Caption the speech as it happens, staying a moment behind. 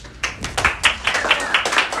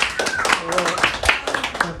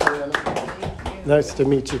Nice to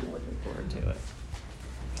meet you. Looking forward to it.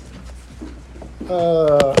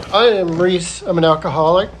 I am Reece. I'm an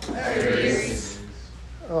alcoholic. Hey, Reece.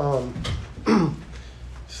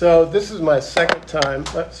 So this is my second time.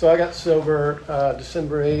 So I got sober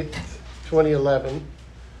December 8th, 2011,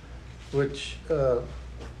 which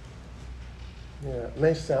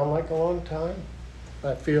may sound like a long time.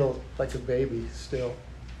 I feel like a baby still.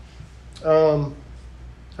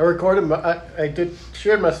 I recorded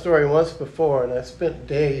shared my story once before, and I spent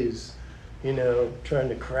days, trying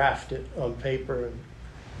to craft it on paper,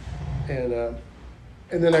 and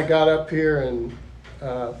then I got up here, and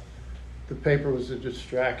the paper was a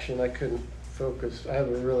distraction. I couldn't focus. I have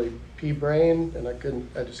a really pea brain, and I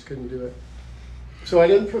just couldn't do it. So I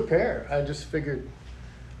didn't prepare. I just figured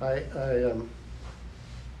I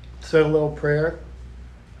said a little prayer.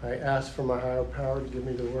 I asked for my higher power to give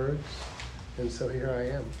me the words, and so here I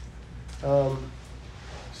am.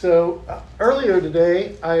 Earlier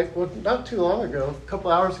today, not too long ago, a couple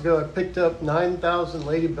hours ago, I picked up 9,000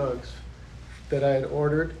 ladybugs that I had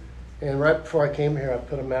ordered, and right before I came here, I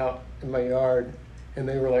put them out in my yard, and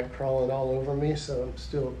they were like crawling all over me. So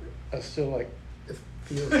I still like it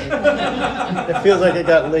feels like it feels like I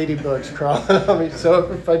got ladybugs crawling on me.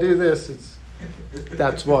 So if I do this,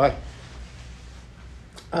 that's why.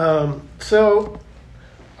 So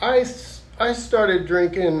I started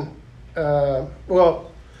drinking.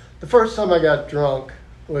 The first time I got drunk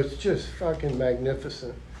was just fucking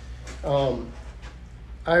magnificent.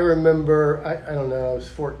 I remember, I don't know, I was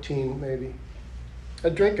 14 maybe.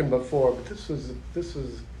 I'd drinking before, but this was the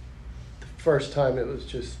first time it was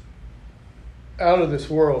just out of this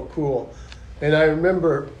world cool. And I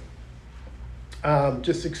remember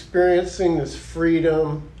just experiencing this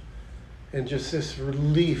freedom and just this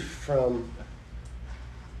relief from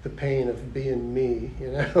the pain of being me,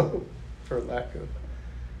 for lack of.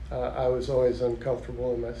 I was always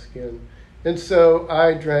uncomfortable in my skin. And so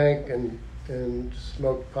I drank and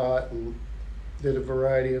smoked pot and did a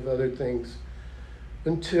variety of other things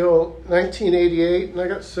until 1988, and I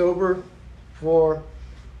got sober for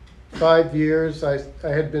 5 years. I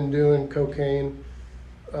had been doing cocaine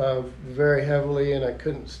very heavily, and I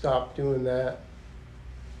couldn't stop doing that.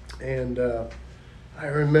 And I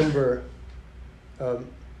remember,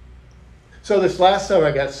 so this last time I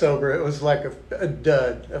got sober, it was like a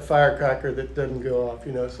dud, a firecracker that doesn't go off,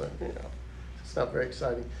 so, it's not very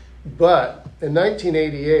exciting. But in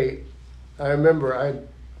 1988, I remember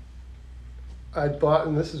I'd bought,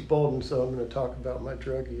 and this is Bolden, so I'm going to talk about my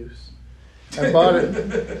drug use. I bought an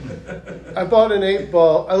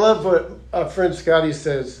 8-ball. I love what our friend Scotty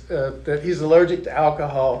says, that he's allergic to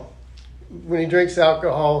alcohol. When he drinks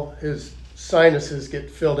alcohol, his sinuses get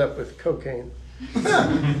filled up with cocaine.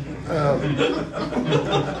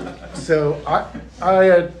 So I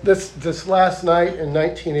had this last night in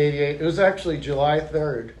 1988. It was actually July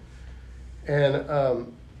 3rd, and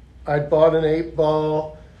I'd bought an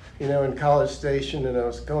 8-ball, in College Station, and I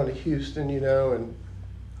was going to Houston, and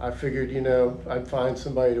I figured, I'd find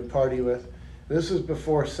somebody to party with. This was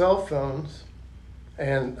before cell phones,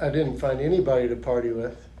 and I didn't find anybody to party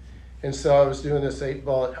with, and so I was doing this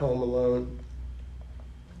 8-ball at home alone,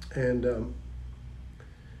 and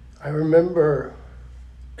I remember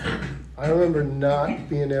not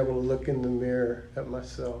being able to look in the mirror at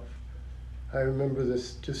myself. I remember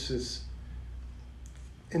this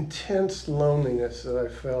intense loneliness that I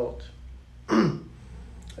felt.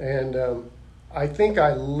 And I think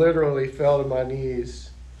I literally fell to my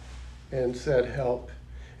knees and said, help.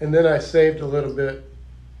 And then I saved a little bit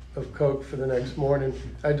of coke for the next morning.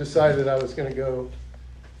 I decided I was going to go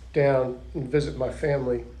down and visit my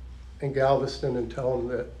family in Galveston and tell them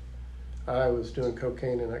that I was doing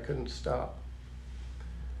cocaine and I couldn't stop.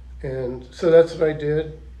 And so that's what I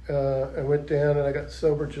did. I went down and I got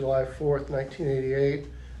sober July 4th, 1988.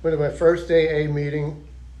 Went to my first AA meeting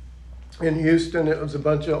in Houston. It was a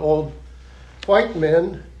bunch of old white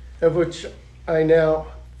men, of which I now,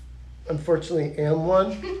 unfortunately, am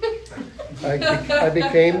one. I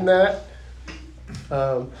became that.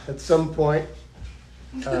 At some point,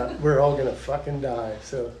 we're all going to fucking die,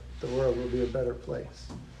 so the world will be a better place.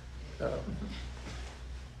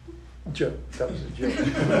 Joke. That was a joke.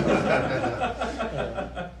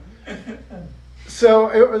 So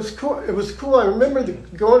it was cool. It was cool. I remember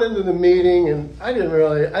going into the meeting, and I don't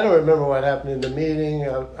remember what happened in the meeting.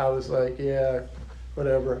 I was like, yeah,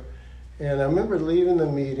 whatever. And I remember leaving the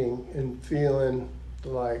meeting and feeling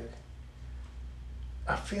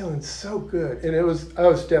so good. And I was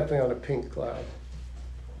definitely on a pink cloud.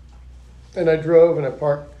 And I drove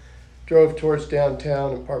towards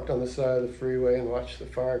downtown and parked on the side of the freeway and watched the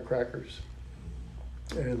firecrackers.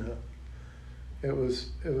 And it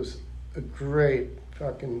was a great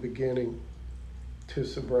fucking beginning to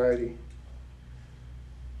sobriety.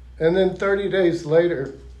 And then 30 days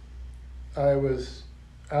later, I was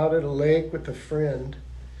out at a lake with a friend,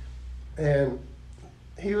 and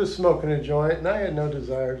he was smoking a joint, and I had no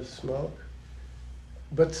desire to smoke.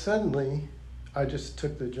 But suddenly, I just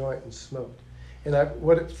took the joint and smoked. And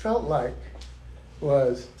what it felt like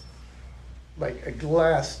was like a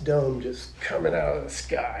glass dome just coming out of the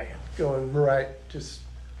sky, going right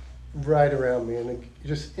around me. And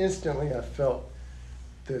just instantly, I felt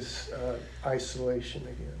this isolation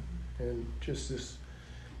again, and just this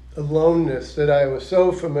aloneness that I was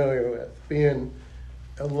so familiar with, being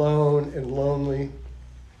alone and lonely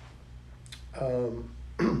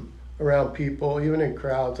around people, even in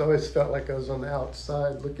crowds. I always felt like I was on the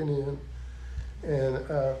outside looking in. And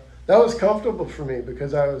that was comfortable for me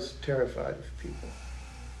because I was terrified of people.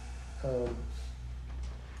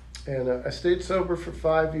 And I stayed sober for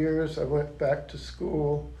 5 years. I went back to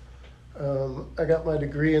school. I got my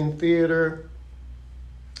degree in theater.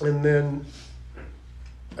 And then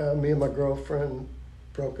me and my girlfriend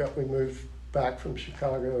broke up. We moved back from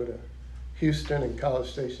Chicago to Houston and College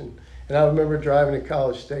Station. And I remember driving to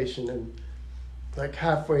College Station, and like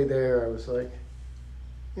halfway there, I was like,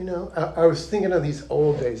 you know, I was thinking of these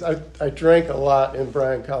old days. I drank a lot in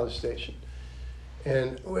Bryan College Station,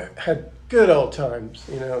 and we had good old times,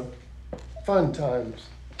 you know, fun times.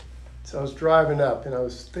 So I was driving up, and I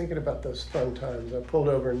was thinking about those fun times. I pulled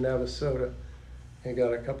over in Navasota and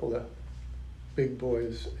got a couple of big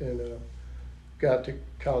boys, and got to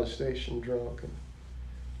College Station drunk, and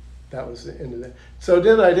that was the end of that. So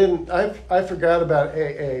then I forgot about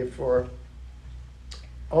AA for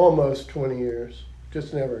almost 20 years.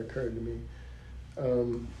 Just never occurred to me.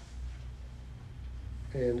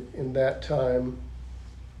 And in that time,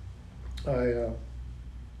 I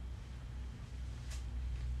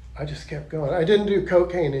just kept going. I didn't do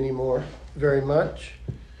cocaine anymore very much.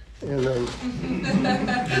 And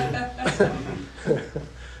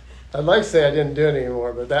I'd like to say I didn't do it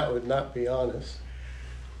anymore, but that would not be honest.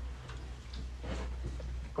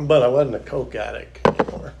 But I wasn't a coke addict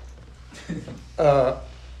anymore.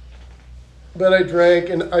 But I drank,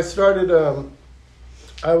 and I started,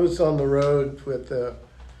 I was on the road with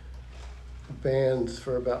bands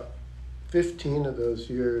for about 15 of those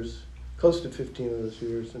years, close to 15 of those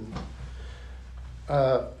years. And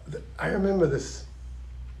I remember this,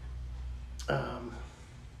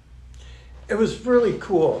 it was really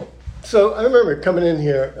cool. So I remember coming in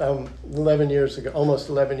here 11 years ago, almost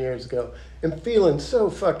 11 years ago, and feeling so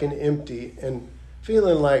fucking empty and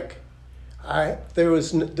feeling like there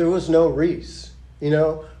was no Reece, you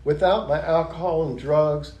know, without my alcohol and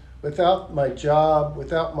drugs, without my job,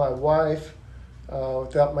 without my wife,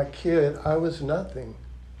 without my kid, I was nothing.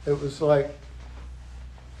 It was like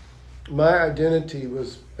my identity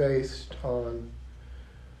was based on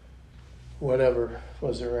whatever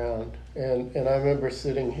was around. And I remember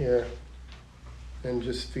sitting here and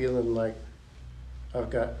just feeling like I've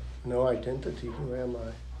got no identity. Who am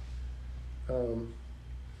I?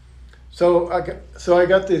 So I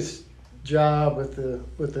got this job with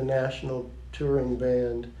the national touring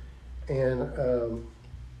band, and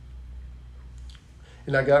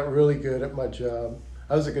I got really good at my job.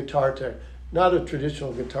 I was a guitar tech, not a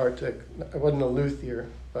traditional guitar tech. I wasn't a luthier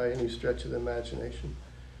by any stretch of the imagination,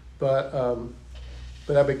 but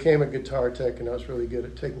I became a guitar tech, and I was really good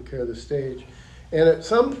at taking care of the stage. And at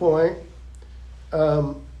some point,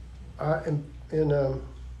 in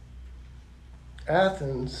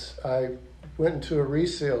Athens, I went into a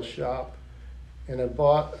resale shop, and I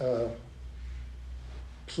bought a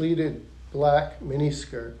pleated black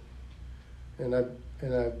miniskirt, and I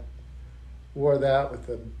wore that with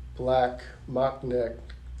a black mock neck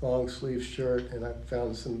long sleeve shirt, and I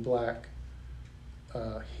found some black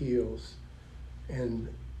heels,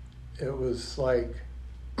 and it was like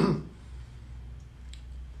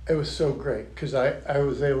it was so great because I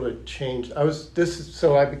was able to change.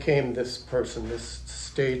 So I became this person, this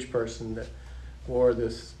stage person that wore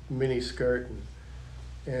this mini skirt,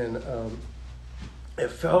 and it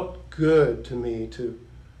felt good to me to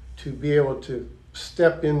be able to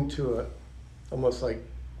step into almost like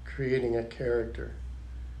creating a character,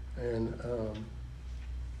 and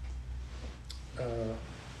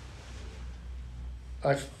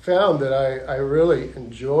I found that I really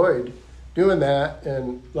enjoyed doing that.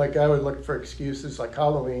 And like I would look for excuses, like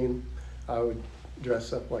Halloween, I would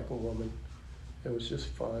dress up like a woman. It was just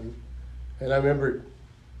fun. And I remember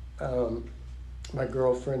my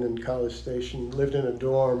girlfriend in College Station lived in a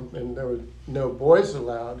dorm, and there were no boys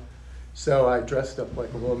allowed. So I dressed up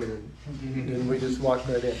like a woman, and we just walked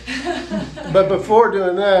right in. But before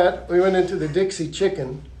doing that, we went into the Dixie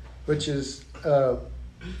Chicken, which is, so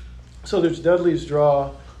there's Dudley's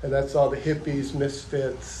Draw, and that's all the hippies,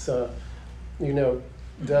 misfits,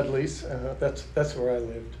 Dudley's. That's where I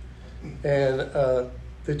lived. And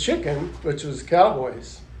the Chicken, which was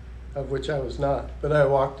Cowboys, of which I was not. But I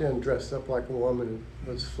walked in dressed up like a woman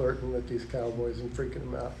and was flirting with these cowboys and freaking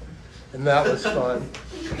them out. And that was fun.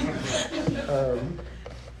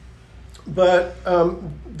 But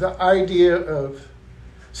the idea of,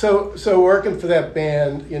 so working for that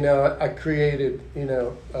band, I created,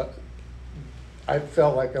 I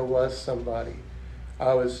felt like I was somebody.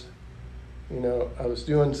 I was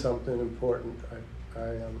doing something important.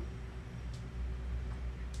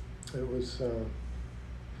 It was,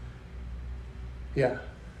 it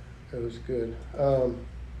was good.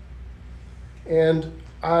 And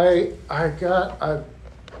I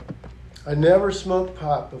never smoked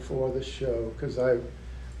pot before the show because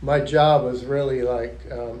my job was really like,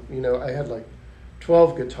 I had like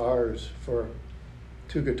 12 guitars for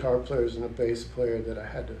 2 guitar players and a bass player that I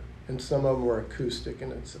had to, and some of them were acoustic,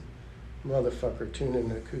 and it's a motherfucker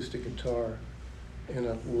tuning an acoustic guitar in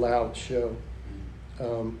a loud show.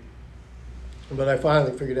 But I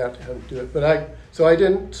finally figured out how to do it. So I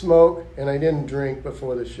didn't smoke and I didn't drink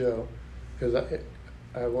before the show because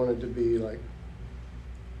I wanted to be like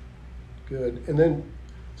good. And then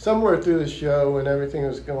somewhere through the show, when everything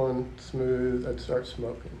was going smooth, I'd start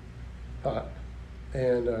smoking pot.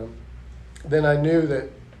 And then I knew that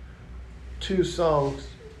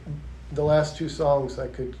the last 2 songs, I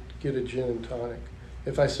could get a gin and tonic.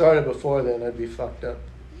 If I started before then, I'd be fucked up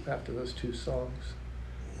after those 2 songs.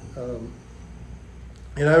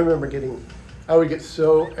 And I remember I would get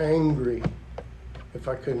so angry if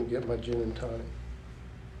I couldn't get my gin and tonic.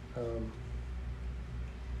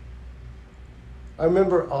 I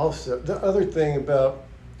remember also, the other thing about,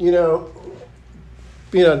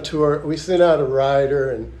 being on tour, we sent out a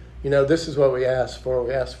rider and, this is what we asked for.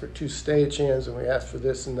 We asked for 2 stagehands and we asked for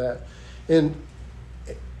this and that. And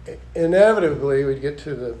inevitably we'd get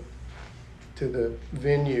to the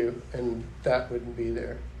venue and that wouldn't be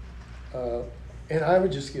there. And I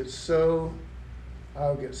would just get so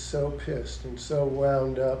pissed and so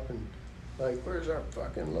wound up and like, where's our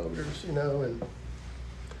fucking loaders, and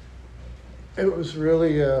it was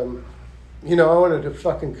really, I wanted to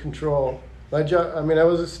fucking control my job. I mean, I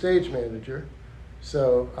was a stage manager,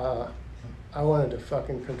 so I wanted to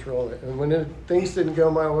fucking control it. And when things didn't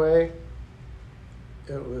go my way,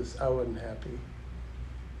 I wasn't happy.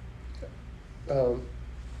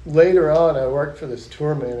 Later on, I worked for this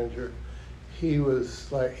tour manager. He was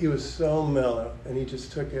so mellow, and he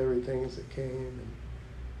just took everything as it came.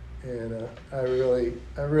 And I really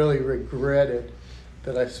regretted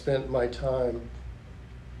that I spent my time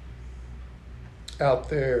out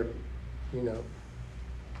there,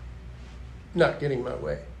 not getting my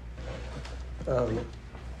way,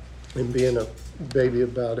 and being a baby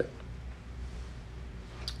about it.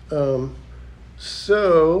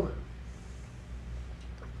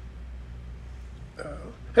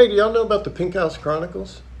 Hey, do y'all know about the Pink House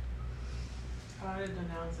Chronicles? I didn't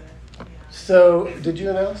announce it. Yeah. So, did you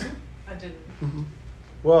announce it? I didn't. Mm-hmm.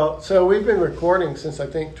 Well, so we've been recording since I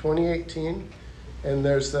think 2018, and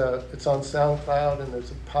it's on SoundCloud, and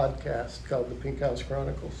there's a podcast called the Pink House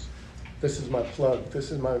Chronicles. This is my plug. This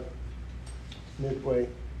is my midway.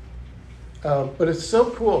 But it's so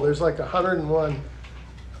cool. There's like 101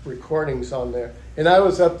 recordings on there, and I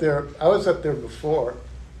was up there before,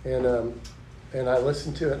 and I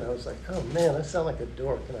listened to it, and I was like, oh man, I sound like a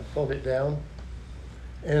dork, and I pulled it down.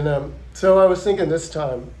 And so I was thinking this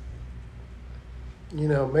time,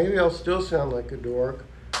 maybe I'll still sound like a dork,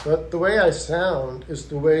 but the way I sound is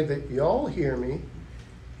the way that y'all hear me,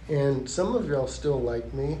 and some of y'all still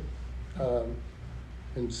like me.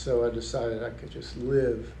 And so I decided I could just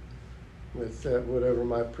live with whatever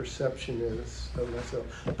my perception is of myself.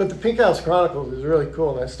 But the Pink House Chronicles is really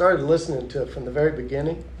cool, and I started listening to it from the very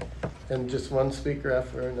beginning, and just one speaker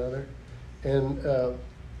after another. And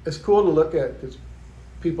it's cool to look at because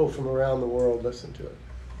people from around the world listen to it.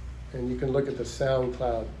 And you can look at the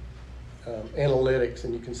SoundCloud analytics,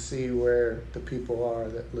 and you can see where the people are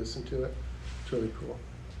that listen to it. It's really cool.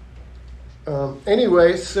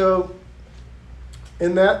 Anyway, so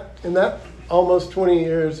in that almost 20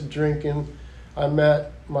 years of drinking, I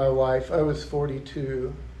met my wife. I was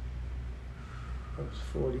 42.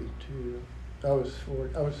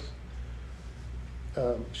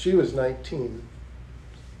 She was 19,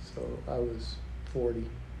 so I was 40,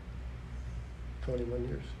 21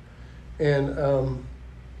 years.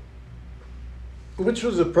 which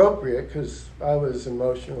was appropriate because I was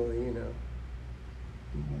emotionally,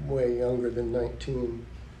 way younger than 19.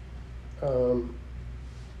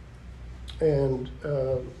 And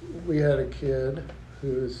we had a kid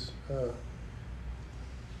who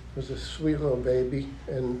was a sweet little baby,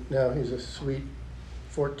 and now he's a sweet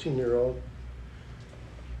 14-year-old.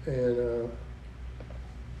 And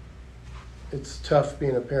it's tough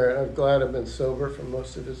being a parent. I'm glad I've been sober for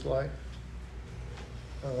most of his life.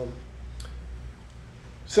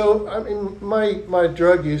 So, I mean, my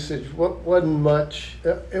drug usage wasn't much.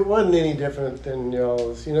 It wasn't any different than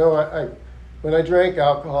y'all's. When I drank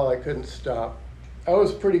alcohol, I couldn't stop. I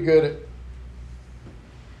was pretty good at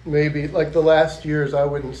maybe, like the last years, I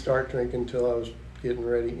wouldn't start drinking until I was getting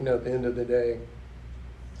ready, at the end of the day.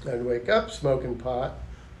 I'd wake up smoking pot,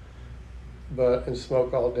 and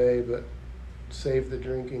smoke all day, but save the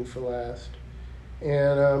drinking for last.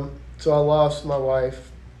 And so I lost my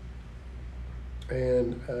wife,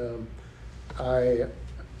 and I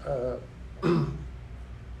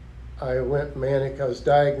went manic. I was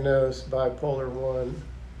diagnosed bipolar 1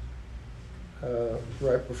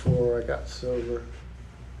 right before I got sober.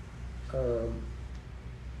 And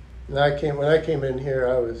when I came in here,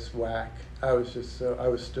 I was whack. I was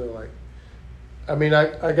still like, I mean,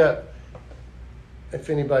 I got, if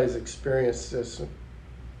anybody's experienced this,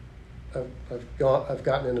 I've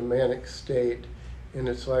gotten in a manic state, and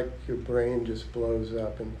it's like your brain just blows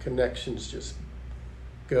up and connections just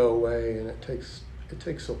go away, and it takes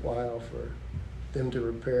a while for them to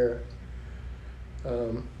repair.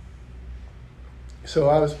 So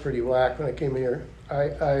I was pretty whack when I came here.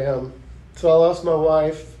 So I lost my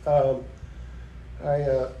wife. I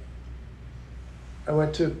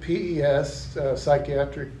went to PES,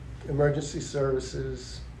 psychiatric emergency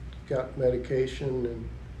services, got medication,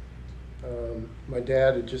 and my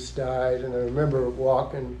dad had just died, and I remember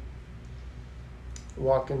walking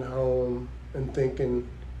home and thinking,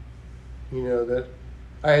 that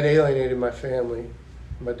I had alienated my family.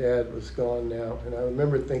 My dad was gone now, and I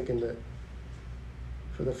remember thinking that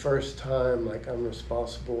for the first time, like, I'm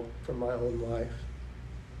responsible for my own life.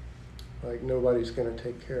 Like, nobody's going to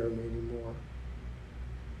take care of me anymore.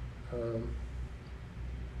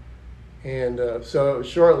 So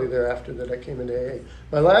shortly thereafter that I came into AA.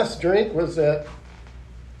 My last drink was at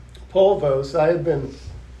Polvo's. I had been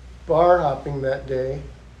bar hopping that day,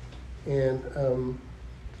 and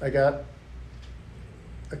I got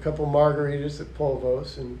a couple margaritas at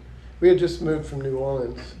Polvo's, and we had just moved from New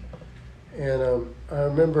Orleans. And I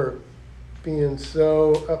remember being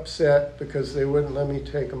so upset because they wouldn't let me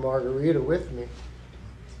take a margarita with me.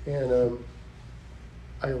 And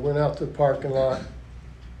I went out to the parking lot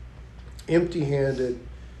empty-handed,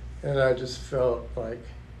 and I just felt like,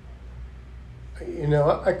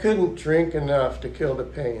 I couldn't drink enough to kill the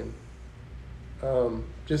pain.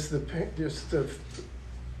 Just the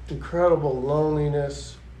incredible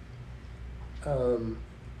loneliness. I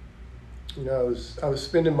was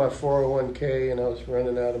spending my 401k, and I was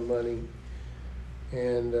running out of money,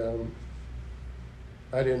 and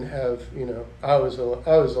I didn't have, I was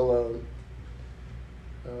alone,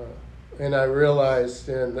 and I realized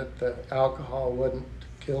then that the alcohol wasn't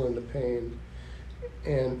killing the pain,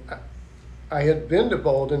 and I had been to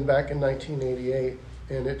Bolden back in 1988,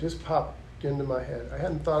 and it just popped into my head. I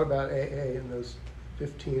hadn't thought about AA in those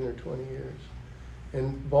 15 or 20 years,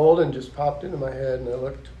 and Bolden just popped into my head, and I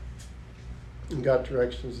looked and got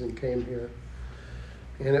directions and came here.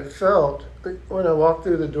 And it felt, when I walked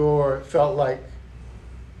through the door, it felt like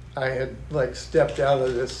I had stepped out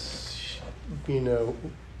of this,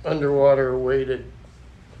 underwater weighted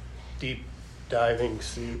deep diving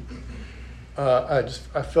suit. I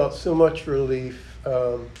felt so much relief.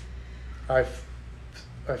 I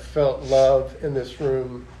felt love in this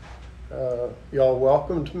room. Y'all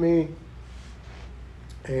welcomed me,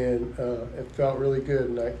 and it felt really good.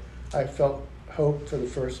 And I felt hope for the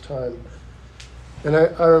first time. And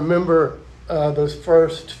I remember those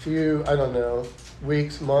first few, I don't know,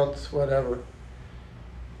 weeks, months, whatever.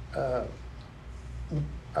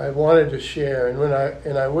 I wanted to share,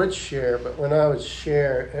 and I would share, but when I would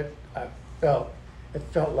share, it felt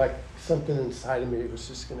like something inside of me was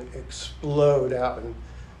just going to explode out,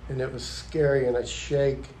 and it was scary, and I'd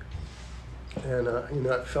shake, and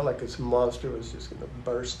it felt like this monster was just going to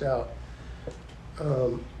burst out.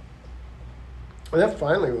 And that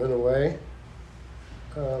finally went away.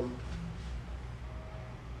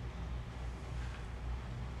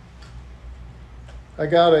 I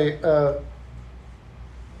got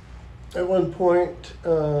at one point,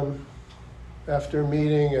 after a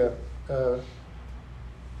meeting, a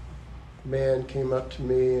man came up to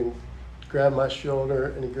me and grabbed my shoulder,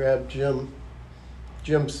 and he grabbed Jim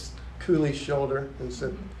Jim's Cooley's shoulder and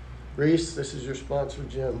said, "Reece, this is your sponsor,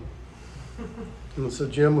 Jim." And so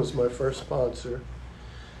Jim was my first sponsor.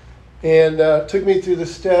 And took me through the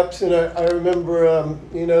steps. And I remember,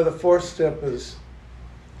 the fourth step's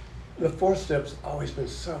always been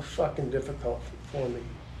so fucking difficult for me.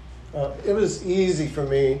 It was easy for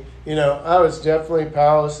me. I was definitely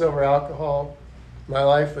powerless over alcohol. My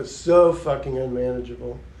life was so fucking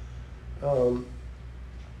unmanageable.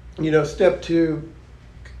 Step 2,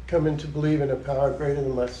 coming to believe in a power greater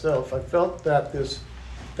than myself. I felt that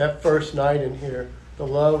first night in here, the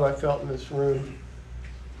love I felt in this room,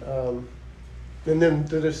 and then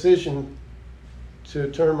the decision to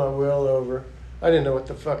turn my will over. I didn't know what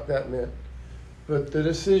the fuck that meant, but the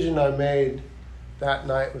decision I made that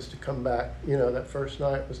night was to come back. That first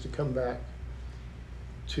night was to come back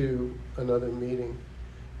to another meeting,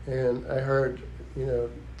 and I heard,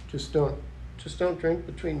 just don't drink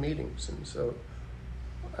between meetings, and so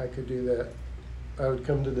I could do that. I would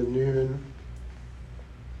come to the noon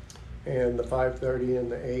and the 5:30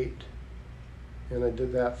 and the 8, and I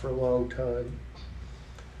did that for a long time.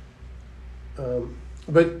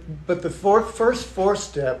 But the first four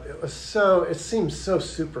step, it seemed so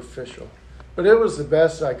superficial, but it was the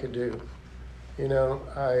best I could do. It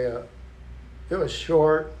was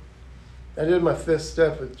short. I did my fifth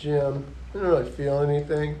step with Jim. Didn't really feel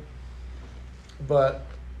anything, but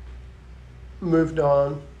moved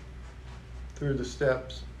on through the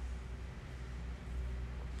steps.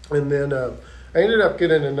 And then I ended up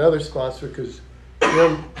getting another sponsor because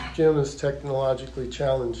Jim is technologically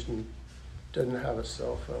challenged and doesn't have a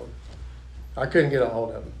cell phone. I couldn't get a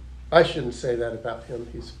hold of him. I shouldn't say that about him.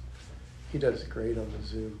 He does great on the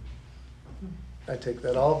Zoom. I take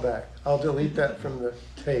that all back. I'll delete that from the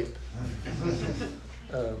tape.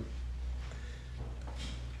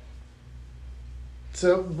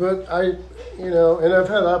 But and I've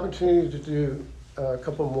had the opportunity to do a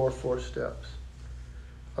couple more 4 steps.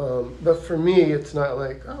 But for me, it's not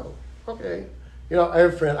like, oh, okay. I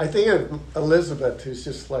have a friend, I think of Elizabeth, who's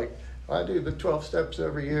just like, I do the 12 steps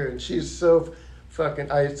every year, and she's so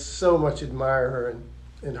I so much admire her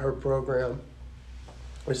in her program.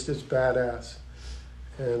 It's just badass.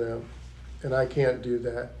 And I can't do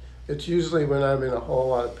that. It's usually when I'm in a whole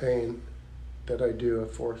lot of pain that I do a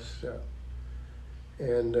 4th step.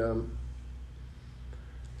 And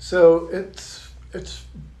so it's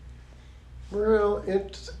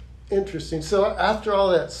interesting. So after all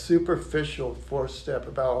that superficial 4th step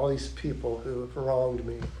about all these people who have wronged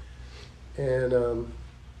me, and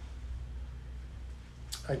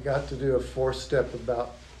I got to do a 4th step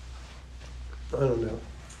about,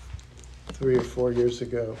 3 or 4 years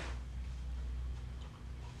ago.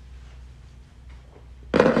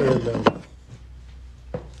 And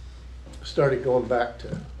started going back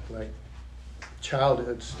to like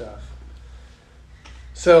childhood stuff.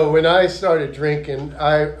 So when I started drinking,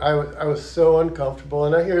 I was so uncomfortable,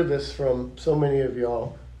 and I hear this from so many of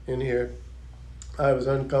y'all in here. I was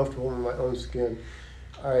uncomfortable in my own skin.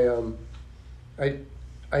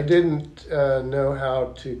 I didn't know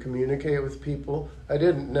how to communicate with people. I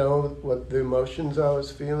didn't know what the emotions I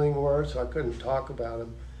was feeling were, so I couldn't talk about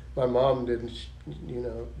them. My mom didn't,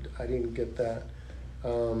 I didn't get that.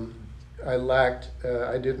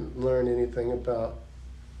 I didn't learn anything about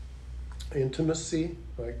intimacy,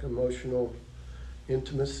 like emotional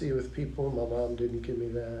intimacy with people. My mom didn't give me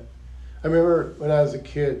that. I remember when I was a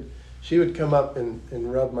kid, she would come up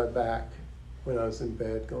and rub my back when I was in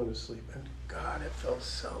bed going to sleep. And God, it felt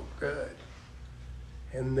so good.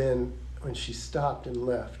 And then when she stopped and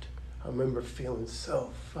left, I remember feeling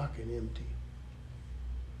so fucking empty.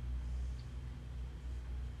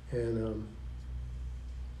 And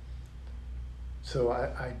so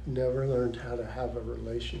I never learned how to have a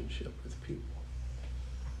relationship with people.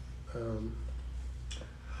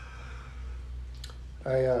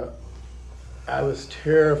 I was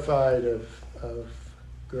terrified of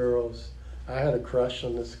girls. I had a crush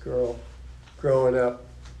on this girl growing up.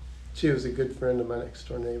 She was a good friend of my next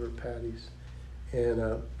door neighbor, Patty's,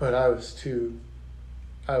 and but I was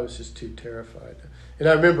just too terrified. And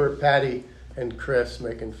I remember Patty and Chris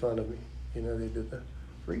making fun of me. They did the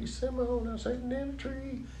Reece Simone, I was sitting in a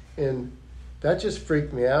tree, and that just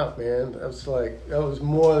freaked me out, man. I was like, that was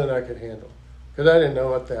more than I could handle because I didn't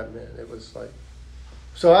know what that meant. It was like,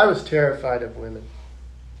 so I was terrified of women.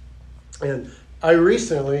 And I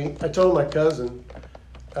told my cousin,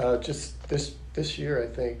 just this year, I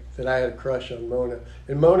think, that I had a crush on Mona.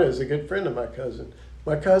 And Mona is a good friend of my cousin.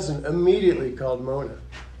 My cousin immediately called Mona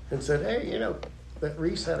and said, hey, that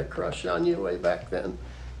Reece had a crush on you way back then.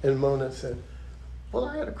 And Mona said, well,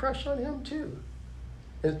 I had a crush on him too.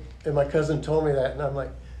 And my cousin told me that, and I'm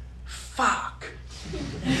like, fuck.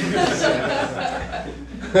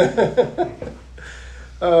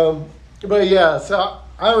 But yeah, so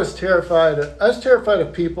I was terrified. I was terrified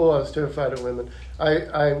of people. I was terrified of women.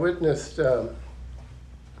 I witnessed.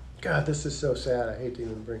 God, this is so sad. I hate to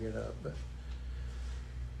even bring it up, but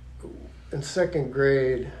in second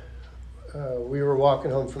grade, we were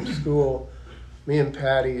walking home from school, me and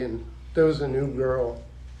Patty, and there was a new girl,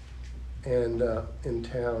 and in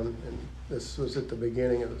town, and this was at the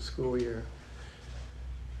beginning of the school year,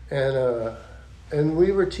 and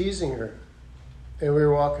we were teasing her. And we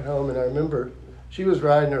were walking home, and I remember she was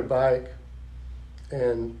riding her bike,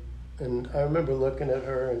 and I remember looking at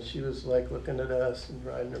her, and she was like looking at us and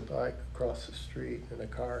riding her bike across the street, and a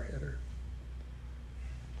car hit her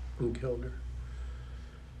and killed her.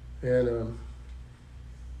 And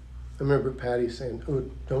I remember Patty saying, "Oh,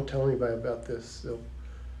 don't tell anybody about this.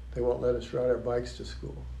 They won't let us ride our bikes to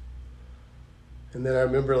school." And then I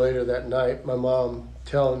remember later that night, my mom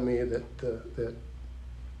telling me that the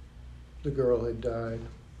girl had died.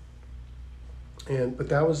 But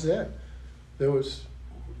that was it.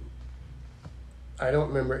 I don't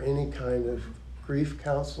remember any kind of grief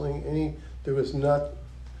counseling,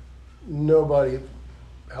 nobody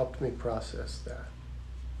helped me process that.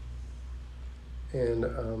 And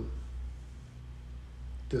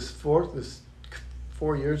this 4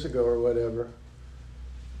 years ago or whatever,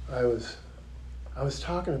 I was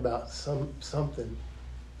talking about something.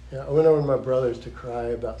 Yeah, I went over to my brother's to cry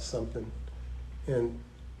about something, and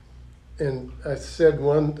I said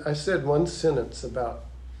one sentence about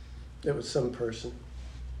it was some person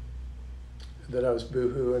that I was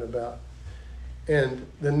boo-hooing about, and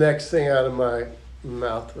the next thing out of my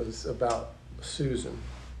mouth was about Susan,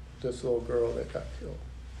 this little girl that got killed.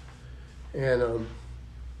 And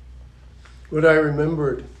what I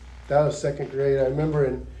remembered, that was second grade. I remember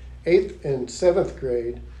in 8th and 7th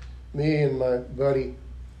grade, me and my buddy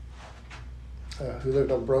who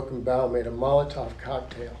lived on Broken Bow made a Molotov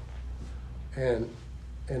cocktail, and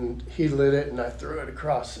he lit it, and I threw it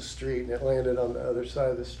across the street, and it landed on the other side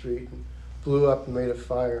of the street and blew up and made a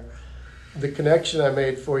fire. The connection I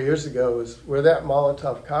made 4 years ago was where that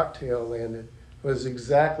Molotov cocktail landed was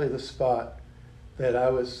exactly the spot that I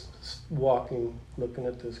was walking, looking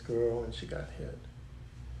at this girl, and she got hit.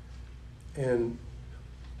 And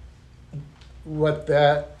what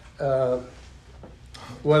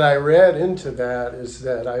I read into that is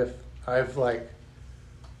that I've like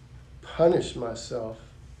punished myself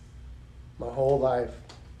my whole life.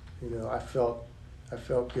 You know, I felt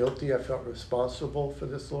guilty. I felt responsible for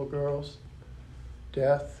this little girl's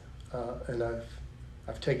death, and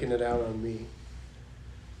I've taken it out on me.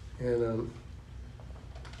 And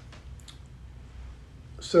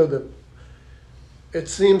so it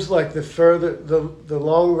seems like the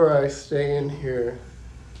longer I stay in here,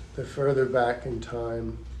 the further back in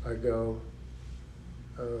time I go.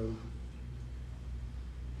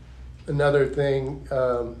 Another thing,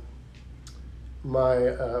 my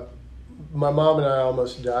mom and I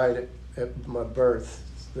almost died at my birth.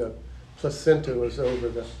 The placenta was over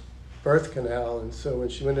the birth canal, and so when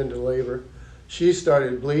she went into labor, she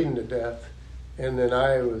started bleeding to death, and then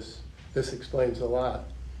this explains a lot.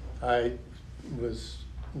 I was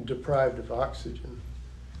deprived of oxygen.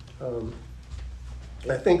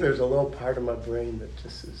 I think there's a little part of my brain that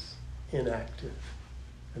just is inactive,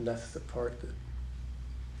 and that's the part that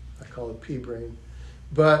I call the pea brain.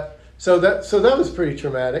 But so that was pretty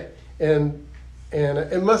traumatic, and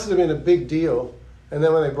it must have been a big deal. And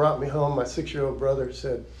then when they brought me home, my 6-year-old brother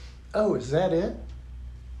said, "Oh, is that it?"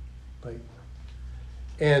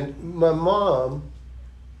 And my mom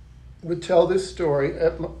would tell this story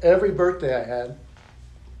at every birthday I had.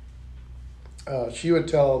 She would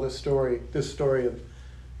tell this story of,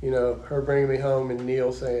 her bringing me home and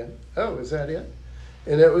Neil saying, "Oh, is that it?"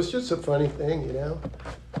 And it was just a funny thing,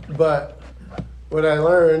 But what I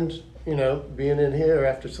learned, being in here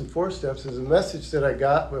after some 4 steps, is the message that I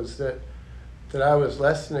got was that I was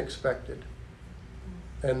less than expected.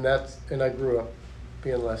 And I grew up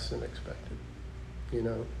being less than expected,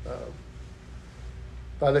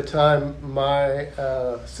 By the time my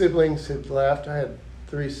siblings had left, I had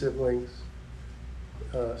 3 siblings.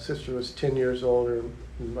 Sister was 10 years older,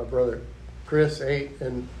 and my brother Chris 8,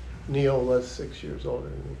 and Neil was 6 years older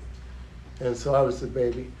than me. And so I was the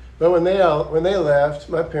baby. But when they left,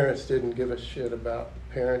 my parents didn't give a shit about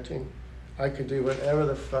parenting. I could do whatever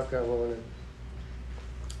the fuck I wanted.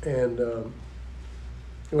 And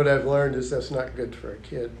what I've learned is that's not good for a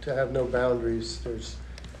kid. To have no boundaries,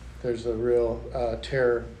 there's a real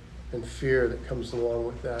terror and fear that comes along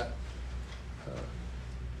with that.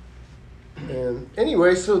 And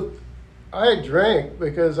anyway, so I drank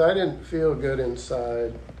because I didn't feel good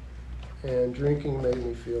inside, and drinking made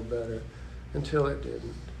me feel better until it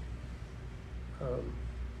didn't.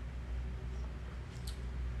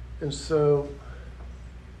 And so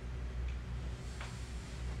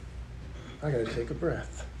I got to take a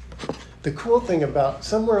breath. The cool thing about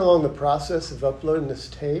somewhere along the process of uploading this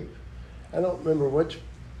tape, I don't remember which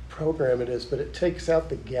program it is, but it takes out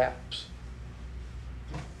the gaps.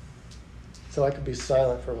 So I could be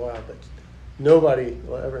silent for a while, but nobody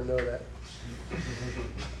will ever know that.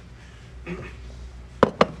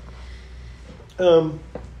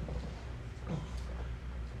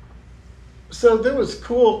 So there was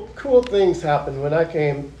cool things happened when I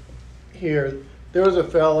came here. There was a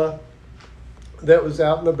fella that was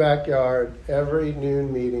out in the backyard every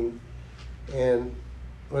noon meeting, and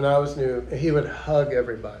when I was new, he would hug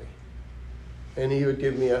everybody, and he would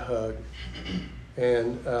give me a hug,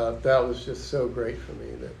 and that was just so great for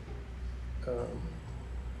me. That,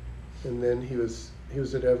 and then he was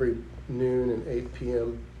at every noon and 8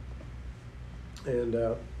 p.m. and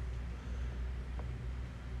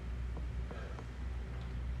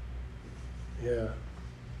yeah.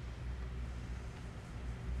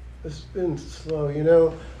 It's been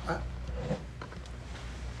slow,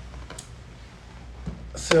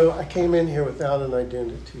 So I came in here without an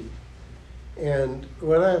identity, and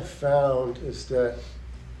what I've found is that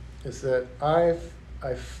I've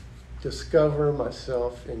discover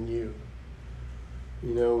myself in you.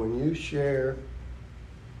 When you share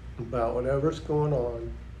about whatever's going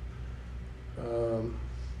on,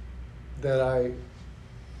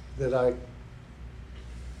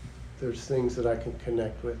 there's things that I can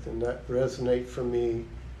connect with and that resonate for me.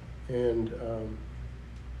 And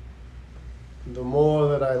the more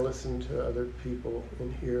that I listen to other people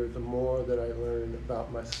and hear, the more that I learn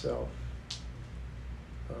about myself.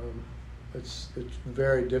 It's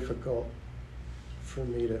very difficult for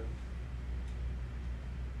me to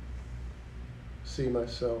see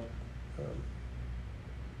myself.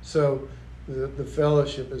 So the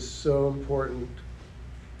fellowship is so important.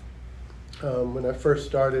 When I first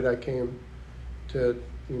started, I came to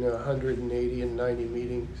 180 and 90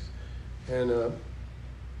 meetings, and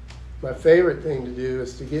my favorite thing to do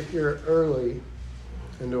is to get here early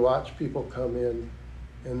and to watch people come in,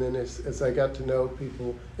 and then as I got to know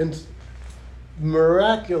people, and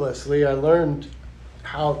miraculously I learned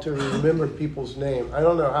how to remember people's name. I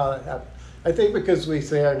don't know how that happened. I think because we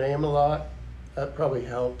say our name a lot, that probably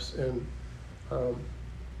helps. And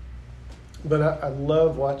but I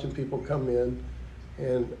love watching people come in,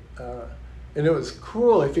 and it was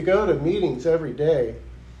cool. If you go to meetings every day,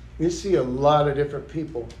 you see a lot of different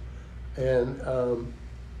people, and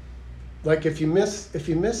like if you miss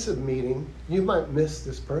a meeting, you might miss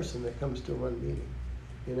this person that comes to one meeting,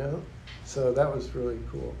 So that was really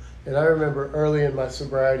cool. And I remember early in my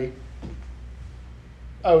sobriety,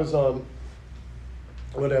 I was on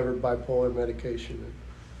whatever bipolar medication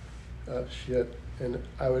and shit, and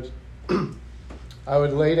I would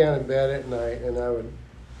lay down in bed at night, and I would,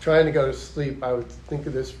 trying to go to sleep, I would think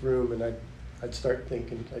of this room, and I'd start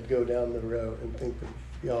thinking. I'd go down the row and think of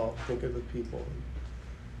y'all, think of the people,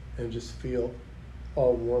 and just feel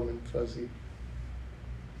all warm and fuzzy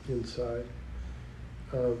inside.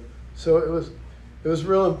 So it was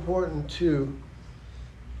real important to.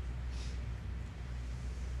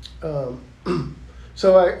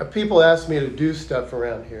 So people ask me to do stuff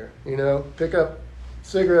around here, pick up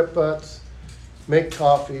cigarette butts, make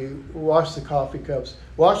coffee, wash the coffee cups.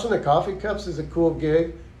 Washing the coffee cups is a cool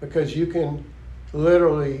gig because you can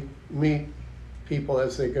literally meet people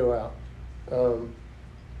as they go out.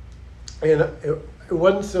 And it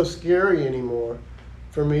wasn't so scary anymore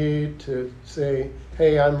for me to say,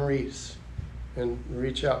 hey, I'm Reece, and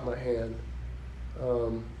reach out my hand.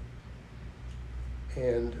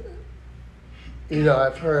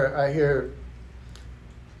 I hear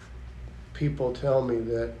people tell me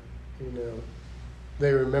that,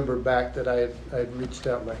 they remember back that I had reached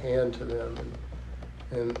out my hand to them,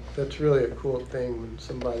 and that's really a cool thing when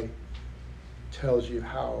somebody tells you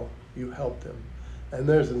how you help them. And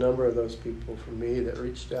there's a number of those people for me that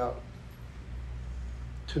reached out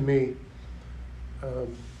to me.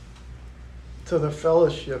 So the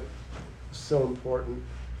fellowship is so important.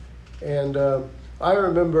 And I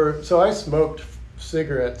remember, so I smoked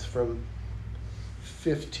cigarettes from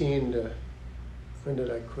 15 to, when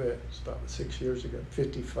did I quit? It's about 6 years ago,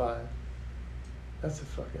 55. That's a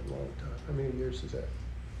fucking long time. How many years is that?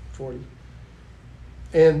 40.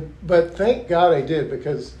 But thank God I did,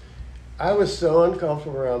 because I was so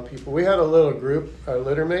uncomfortable around people. We had a little group, our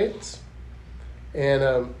litter mates,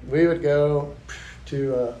 and we would go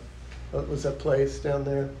to what was that place down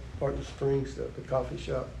there, Barton Springs, the coffee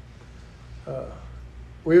shop.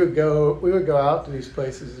 We would go out to these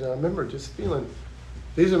places, and I remember just feeling,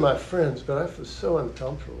 these are my friends, but I feel so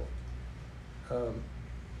uncomfortable.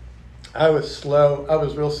 I was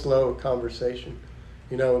real slow at conversation.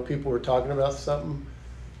 You know, when people were talking about something,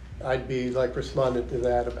 I'd be like responding to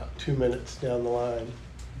that about 2 minutes down the line,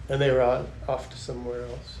 and they were off to somewhere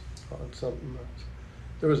else, on something else.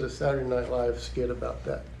 There was a Saturday Night Live skit about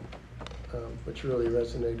that, which really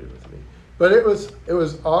resonated with me. But it was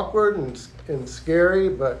awkward and scary,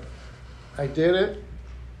 but I did it.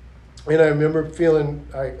 And I remember feeling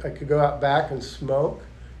I could go out back and smoke,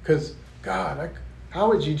 because, God, how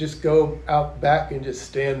would you just go out back and just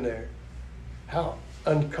stand there? How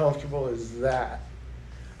uncomfortable is that?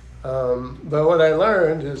 But what I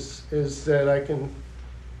learned is that I can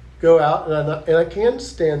go out and I can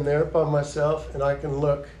stand there by myself, and I can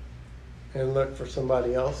look for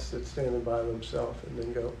somebody else that's standing by themselves, and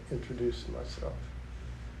then go introduce myself.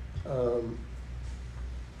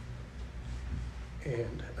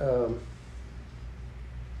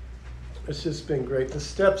 It's just been great. The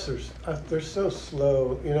steps they're so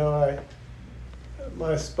slow. You know,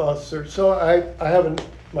 my sponsor. So I have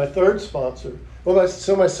my third sponsor. Well,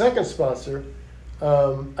 my second sponsor,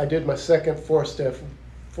 I did my second fourth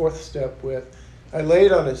step with. I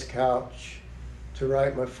laid on his couch to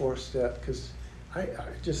write my fourth step, because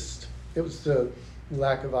it was the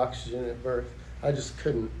lack of oxygen at birth. I just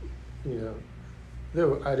couldn't, you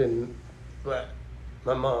know, I didn't, but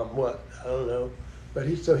my mom, I don't know. But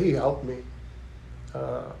he helped me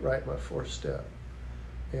write my fourth step.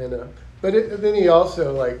 And then he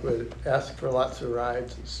also would ask for lots of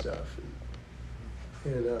rides and stuff.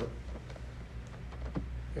 And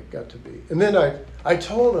it got to be. And then I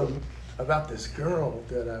told him about this girl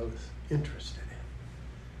that I was interested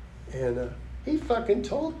in. And he fucking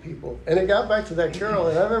told people. And it got back to that girl.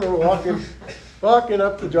 And I remember walking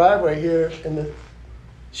up the driveway here, and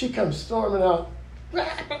she comes storming out,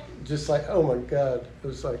 just like, oh my God. It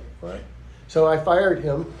was like, what? So I fired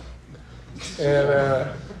him. And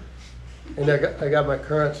I got my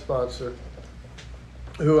current sponsor,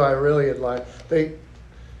 who I really admire.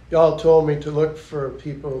 Y'all told me to look for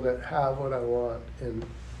people that have what I want, and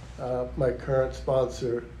my current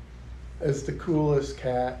sponsor is the coolest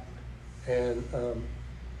cat, and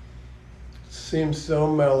seems so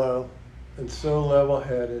mellow and so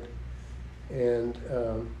level-headed, and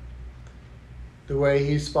the way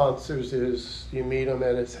he sponsors is you meet him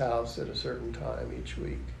at his house at a certain time each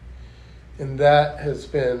week. And that has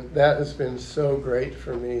been so great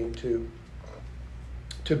for me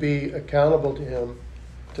to be accountable to him,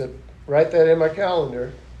 to write that in my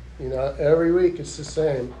calendar. You know, every week it's the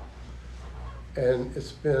same, and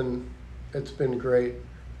it's been great.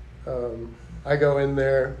 I go in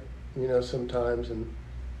there, you know, sometimes, and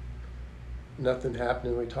nothing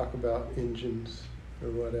happening. We talk about engines or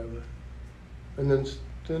whatever, and then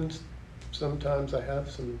sometimes I have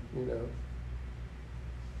some, you know,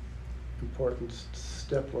 important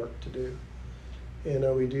step work to do.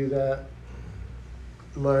 And we do that.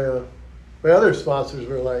 My other sponsors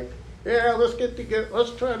were like, yeah, let's get together,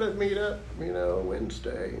 let's try to meet up, you know,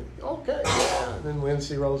 Wednesday. Okay, yeah. And then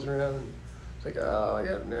Wednesday rolls around, and it's like, oh,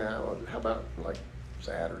 yeah, now, how about like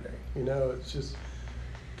Saturday? You know, it's just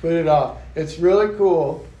put it off. It's really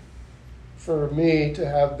cool for me to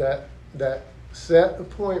have that set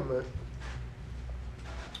appointment.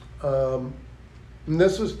 And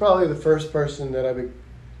this was probably the first person that I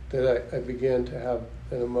began to have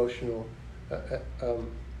an emotional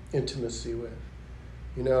intimacy with.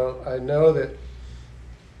 You know, I know that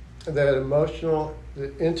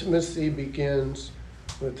the intimacy begins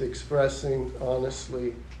with expressing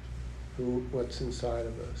honestly what's inside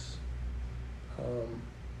of us.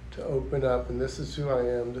 To open up, and this is who I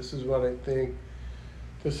am, this is what I think,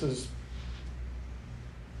 this is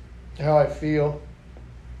how I feel.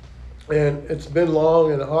 And it's been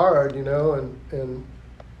long and hard, you know, and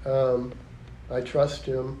I trust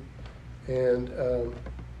him, and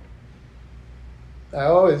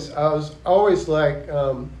I was always like,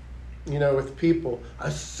 you know, with people. I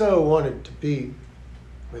so wanted to be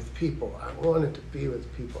with people. I wanted to be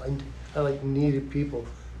with people. I needed people.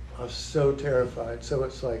 I was so terrified. So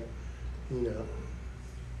it's like, you know,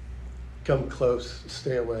 come close,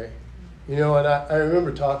 stay away. You know, and I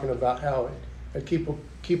remember talking about how I'd keep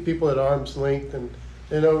people at arm's length, and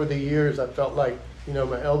then over the years I felt like, you know,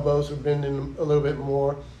 my elbows were bending a little bit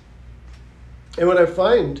more. And what I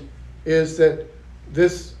find is that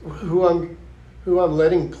who I'm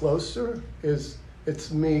letting closer it's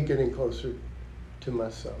me getting closer to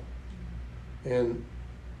myself. And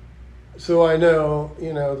So I know,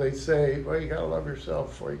 they say, well, you got to love yourself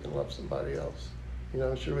before you can love somebody else.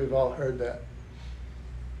 I'm sure we've all heard that.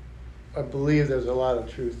 I believe there's a lot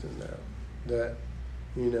of truth in that,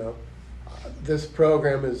 this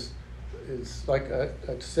program is like I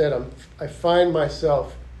said, I find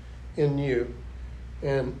myself in you,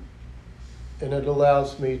 and it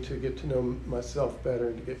allows me to get to know myself better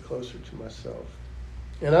and to get closer to myself.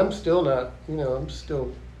 And I'm still not,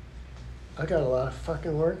 I got a lot of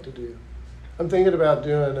fucking work to do. I'm thinking about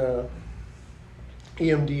doing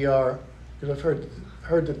EMDR, because I've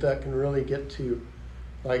heard that can really get to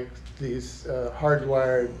like these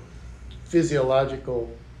hardwired physiological,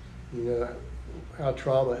 how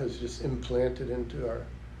trauma has just implanted into our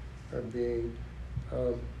being.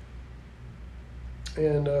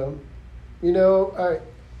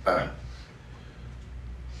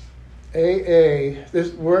 AA,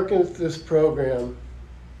 working with this program,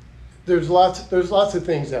 there's lots of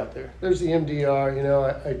things out there. There's the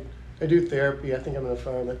EMDR, I do therapy. I think I'm going to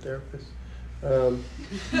find a therapist.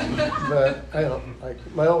 But I don't, like,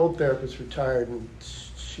 my old therapist retired, and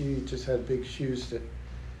she just had big shoes that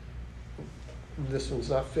this one's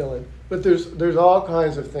not filling. But there's all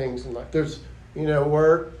kinds of things in life. There's,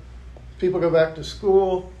 work, people go back to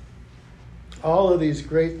school, all of these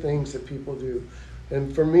great things that people do.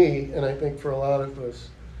 And for me, and I think for a lot of us,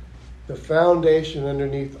 the foundation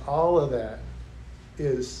underneath all of that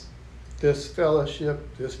is this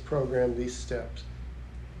fellowship, this program, these steps.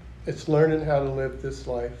 It's learning how to live this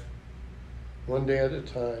life one day at a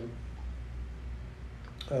time,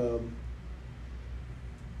 in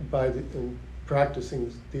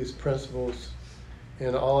practicing these principles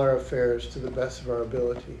in all our affairs to the best of our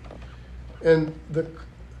ability. And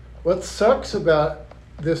what sucks about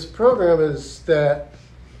this program is that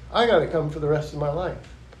I got to come for the rest of my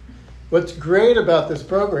life. What's great about this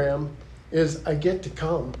program is I get to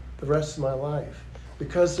come the rest of my life,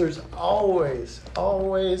 because there's always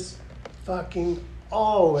fucking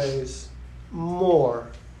always more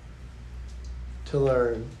to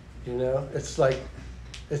learn, It's like,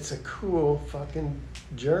 it's a cool fucking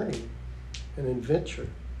journey, an adventure.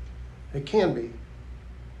 It can be.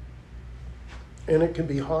 And it can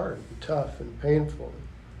be hard and tough and painful.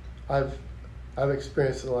 I've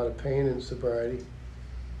experienced a lot of pain in sobriety.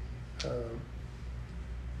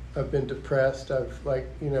 I've been depressed. I've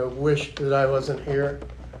wished that I wasn't here.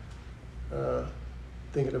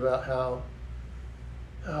 Thinking about how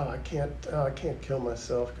I can't kill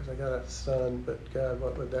myself because I got a son. But God,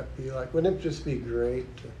 what would that be like? Wouldn't it just be great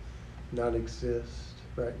to not exist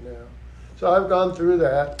right now? So I've gone through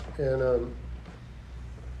that, and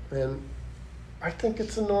I think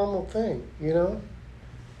it's a normal thing,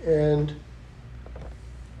 And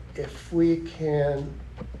if we can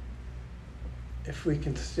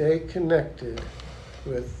stay connected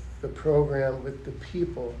with the program, with the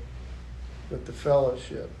people, with the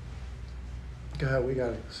fellowship, God, we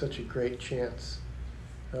got such a great chance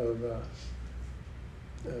of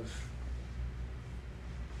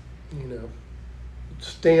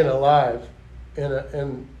staying alive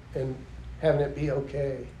and having it be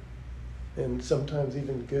okay, and sometimes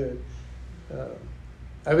even good.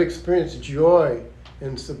 I've experienced joy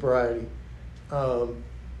in sobriety.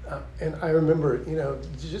 And I remember,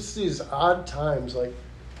 just these odd times, like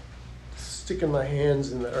sticking my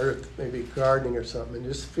hands in the earth, maybe gardening or something, and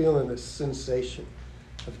just feeling this sensation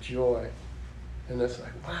of joy. And it's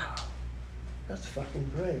like, wow, that's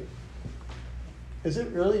fucking great. Is it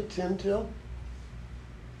really 10 till?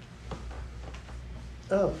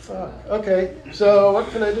 Oh, fuck. Okay, so what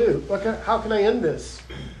can I do? How can I end this?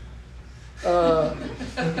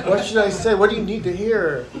 What should I say? What do you need to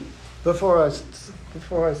hear before I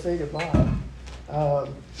say goodbye?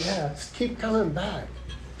 Just keep coming back.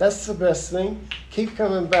 That's the best thing. Keep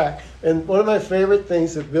coming back. And one of my favorite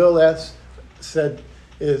things that Bill S. said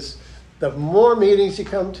is, the more meetings you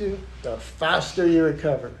come to, the faster you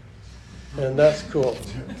recover. And that's cool.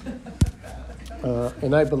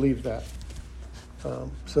 And I believe that.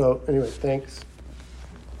 So anyway, thanks.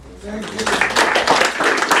 Thank you.